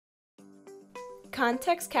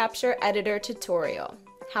ContextCapture Editor tutorial,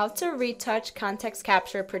 how to retouch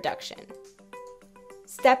ContextCapture production.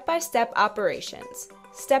 Step-by-step operations.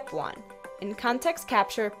 Step 1. In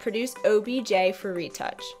ContextCapture, produce OBJ for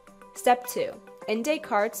retouch. Step 2. In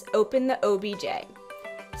Descartes, open the OBJ.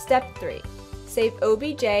 Step 3. Save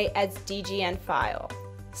OBJ as DGN file.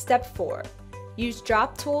 Step 4. Use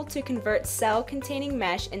drop tool to convert cell containing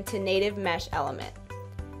mesh into native mesh element.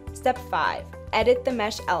 Step 5. Edit the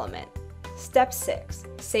mesh element. Step 6.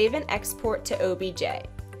 Save and export to OBJ.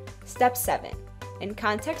 Step 7. In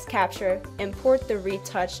ContextCapture, import the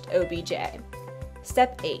retouched OBJ.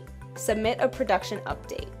 Step 8. Submit a production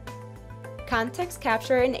update.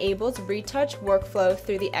 ContextCapture enables retouch workflow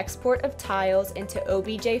through the export of tiles into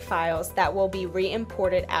OBJ files that will be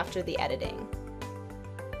re-imported after the editing.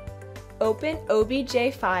 Open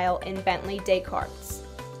OBJ file in Bentley Descartes.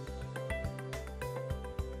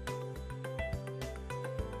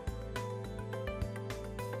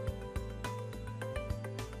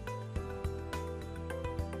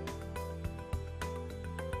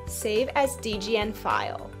 Save as DGN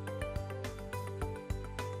file.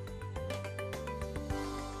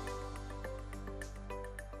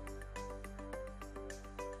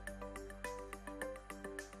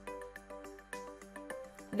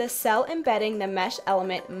 The cell embedding the mesh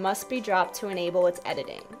element must be dropped to enable its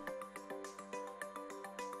editing.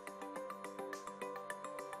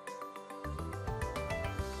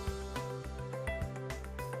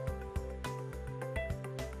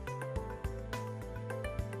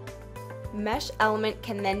 Mesh element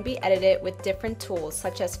can then be edited with different tools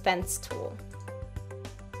such as fence tool.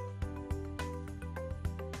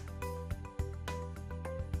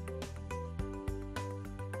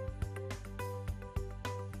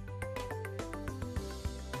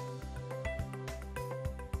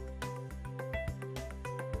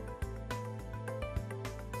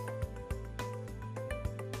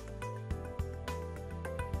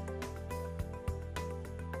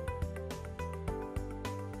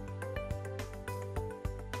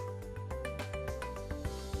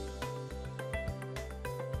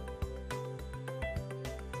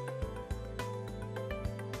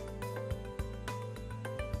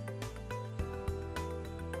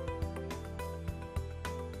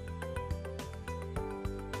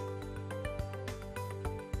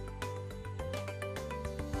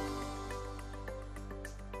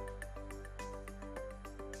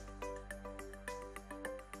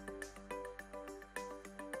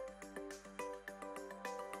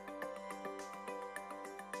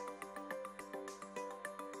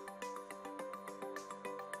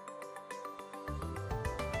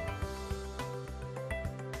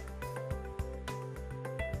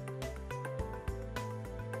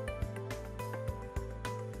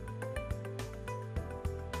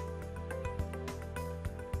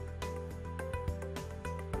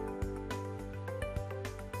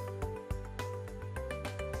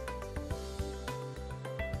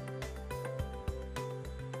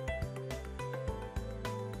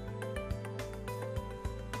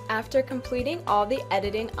 After completing all the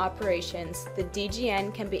editing operations, the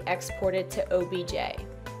DGN can be exported to OBJ.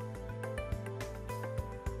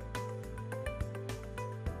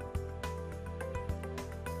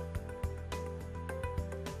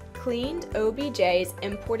 Cleaned OBJ is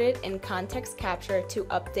imported in ContextCapture to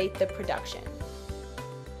update the production.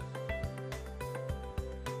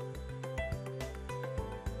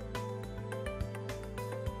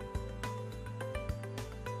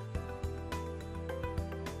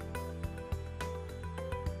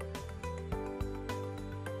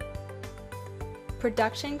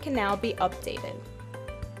 Production can now be updated.